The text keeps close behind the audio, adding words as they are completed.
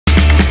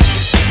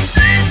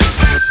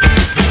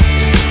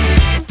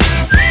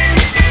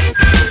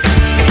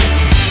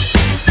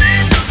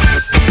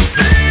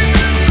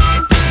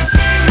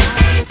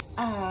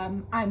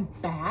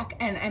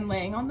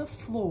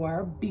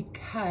before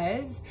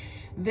because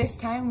this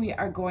time we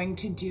are going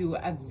to do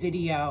a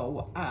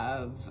video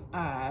of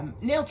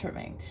nail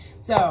trimming.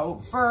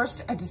 So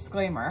first, a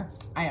disclaimer,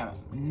 I am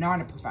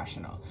not a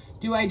professional.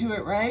 Do I do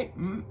it right?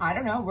 I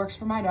don't know, works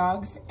for my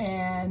dogs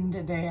and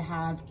they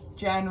have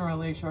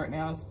generally short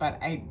nails,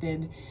 but I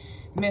did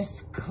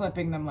miss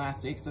clipping them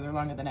last week, so they're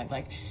longer than I'd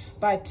like.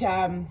 But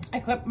I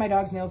clip my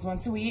dog's nails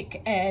once a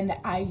week and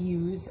I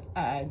use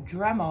a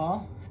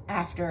Dremel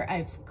after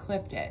I've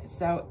clipped it.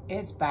 So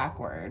it's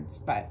backwards,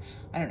 but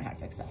I don't know how to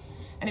fix that.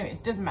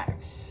 Anyways, doesn't matter.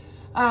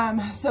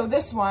 So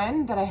this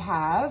one that I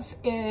have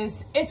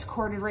it's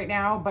corded right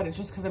now, but it's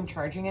just because I'm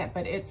charging it,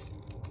 but it's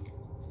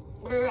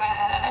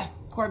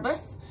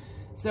cordless.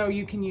 So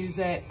you can use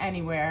it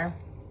anywhere.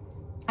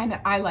 And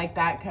I like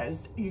that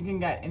because you can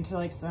get into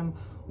like some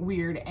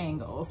weird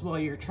angles while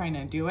you're trying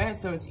to do it.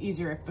 So it's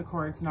easier if the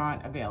cord's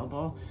not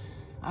available.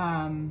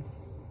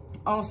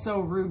 Also,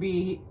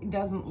 Ruby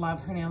doesn't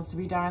love her nails to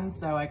be done,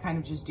 so I kind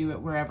of just do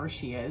it wherever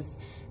she is.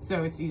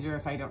 So it's easier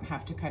if I don't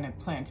have to kind of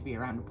plan to be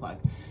around a plug.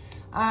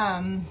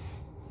 I'm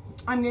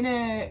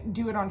gonna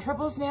do it on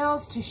Triple's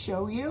nails to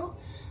show you.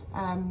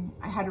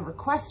 I had a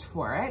request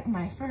for it,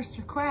 my first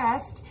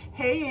request.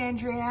 Hey,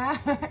 Andrea.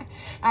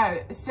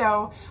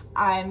 So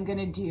I'm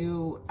gonna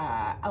do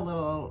a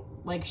little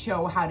like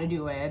show how to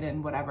do it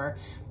and whatever.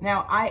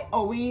 Now I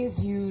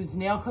always use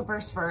nail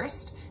clippers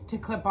first to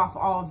clip off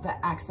all of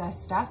the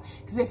excess stuff,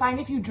 because I find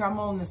if you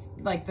Dremel in this,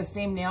 like the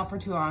same nail for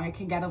too long, it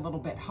can get a little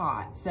bit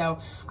hot. So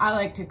I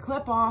like to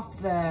clip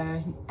off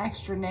the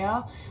extra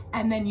nail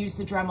and then use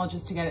the Dremel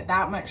just to get it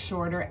that much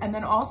shorter and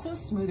then also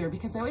smoother,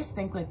 because I always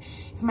think like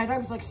if my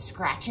dog's like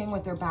scratching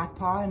with their back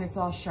paw and it's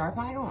all sharp,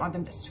 I don't want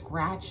them to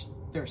scratch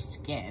their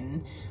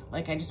skin.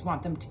 Like I just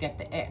want them to get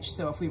the itch.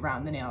 So if we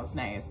round the nails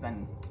nice,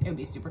 then it would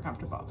be super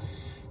comfortable.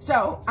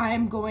 So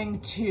I'm going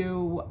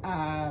to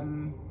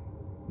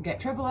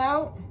get Triple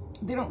out.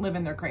 They don't live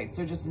in their crates,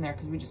 they're just in there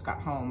because we just got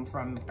home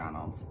from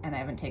McDonald's and I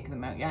haven't taken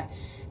them out yet.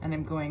 And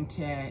I'm going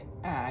to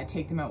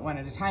take them out one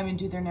at a time and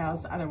do their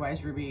nails.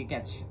 Otherwise Ruby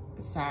gets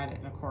sad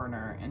in a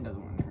corner and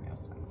doesn't want her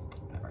nails done.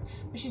 Whatever.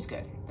 But she's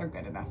good, they're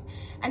good enough.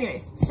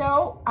 Anyways,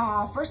 so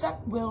first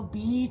up will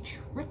be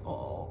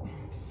Triple.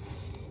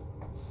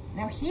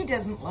 Now he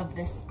doesn't love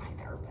this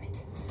either, but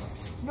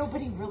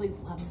nobody really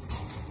loves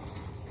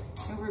it.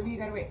 So Ruby, you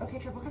gotta wait. Okay,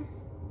 Triple, come.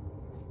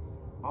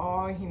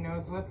 Oh, he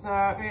knows what's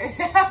up.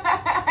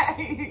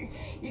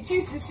 You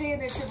choose to stay in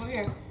there, Triple,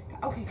 here.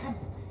 Okay,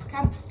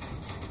 come.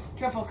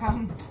 Triple,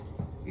 come.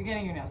 You're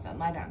getting your nails done,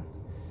 lie down.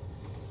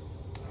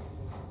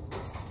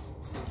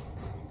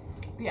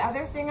 The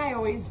other thing I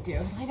always do,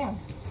 lie down.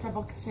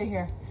 Triple, stay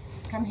here.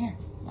 Come here,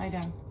 lie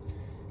down.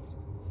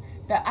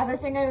 The other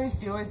thing I always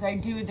do is I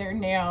do their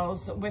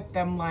nails with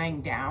them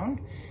lying down.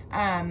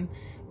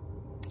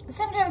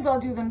 Sometimes I'll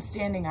do them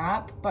standing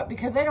up, but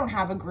because I don't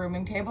have a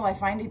grooming table, I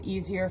find it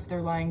easier if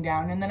they're lying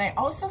down. And then I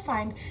also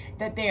find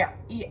that they are,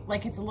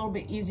 like it's a little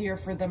bit easier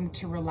for them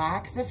to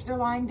relax if they're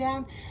lying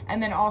down.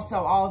 And then also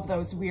all of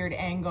those weird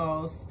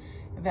angles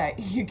that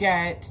you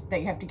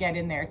have to get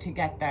in there to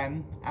get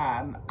them,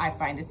 I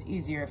find it's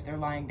easier if they're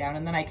lying down.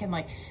 And then I can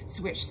like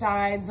switch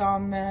sides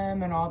on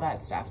them and all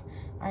that stuff.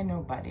 I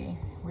know, buddy,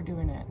 we're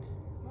doing it.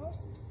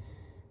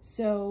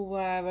 So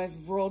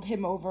I've rolled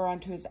him over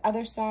onto his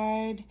other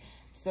side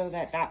so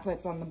that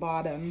foot's on the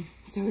bottom,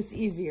 so it's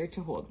easier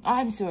to hold.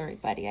 I'm sorry,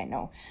 buddy, I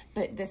know,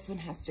 but this one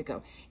has to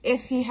go.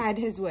 If he had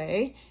his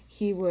way,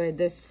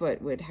 this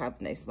foot would have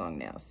nice long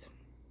nails.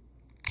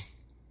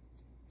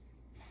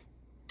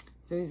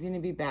 So he's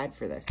gonna be bad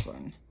for this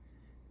one.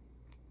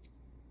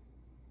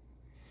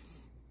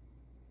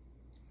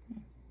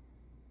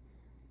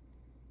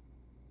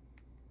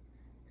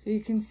 So you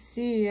can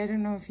see, I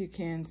don't know if you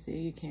can see,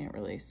 you can't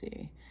really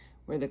see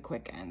where the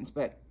quick ends,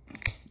 but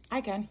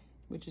I can,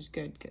 which is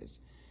good because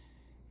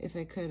if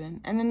I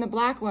couldn't. And then the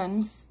black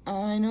ones,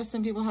 I know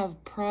some people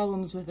have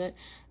problems with it.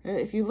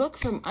 If you look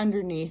from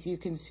underneath, you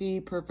can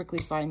see perfectly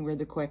fine where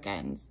the quick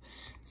ends.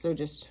 So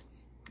just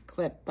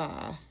clip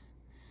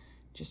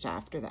just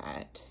after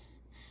that.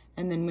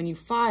 And then when you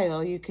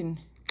file, you can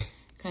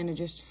kind of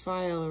just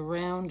file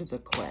around the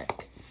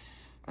quick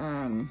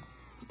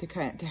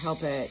to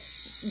help it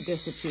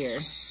disappear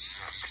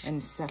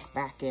and suck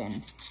back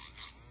in.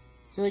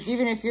 So like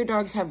even if your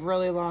dogs have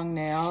really long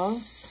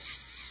nails,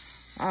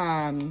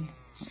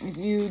 if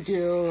you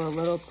do a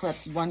little clip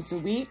once a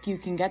week, you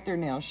can get their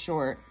nails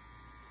short.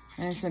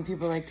 And some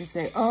people like to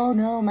say, oh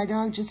no, my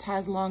dog just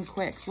has long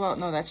quicks. Well,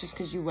 no, that's just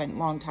because you went a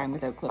long time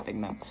without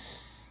clipping them.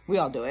 We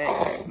all do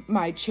it.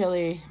 My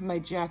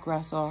Jack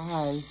Russell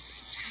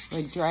has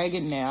like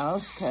dragon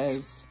nails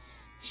because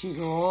she's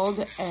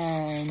old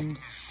and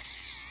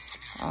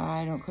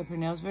I don't clip her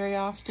nails very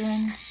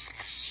often.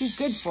 She's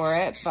good for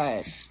it,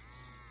 but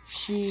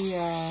she,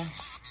 I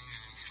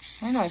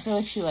don't know, I feel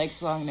like she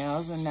likes long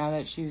nails, and now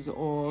that she's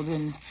old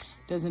and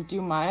doesn't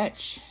do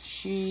much,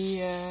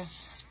 she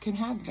can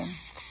have them.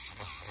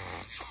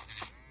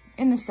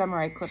 In the summer,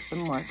 I clip them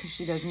more because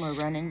she does more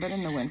running, but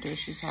in the winter,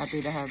 she's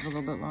happy to have a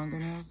little bit longer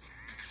nails.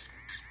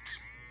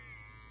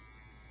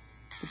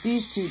 But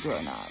these two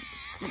doorknobs,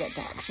 forget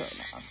to have short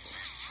nails.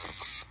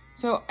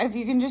 So if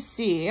you can just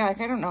see, like,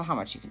 I don't know how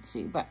much you can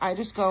see, but I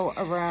just go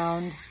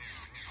around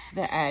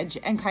the edge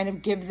and kind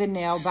of give the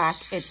nail back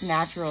its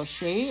natural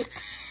shape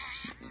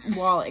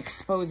while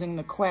exposing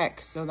the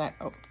quick so that,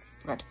 oh,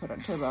 forgot to put on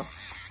turbo,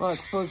 while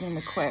exposing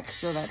the quick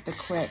so that the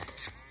quick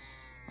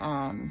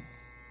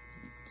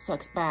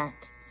sucks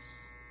back.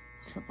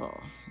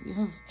 Triple. You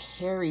have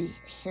hairy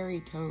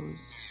toes.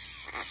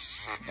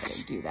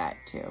 Gotta do that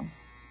too.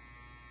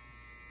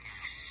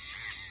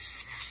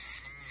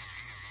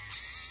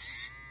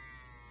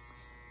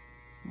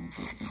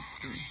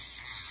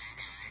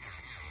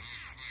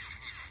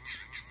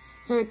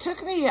 So it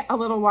took me a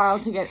little while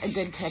to get a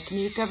good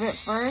technique of it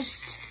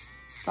first,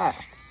 but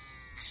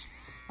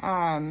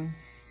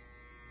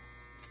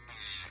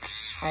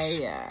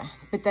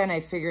but then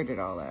I figured it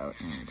all out.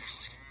 And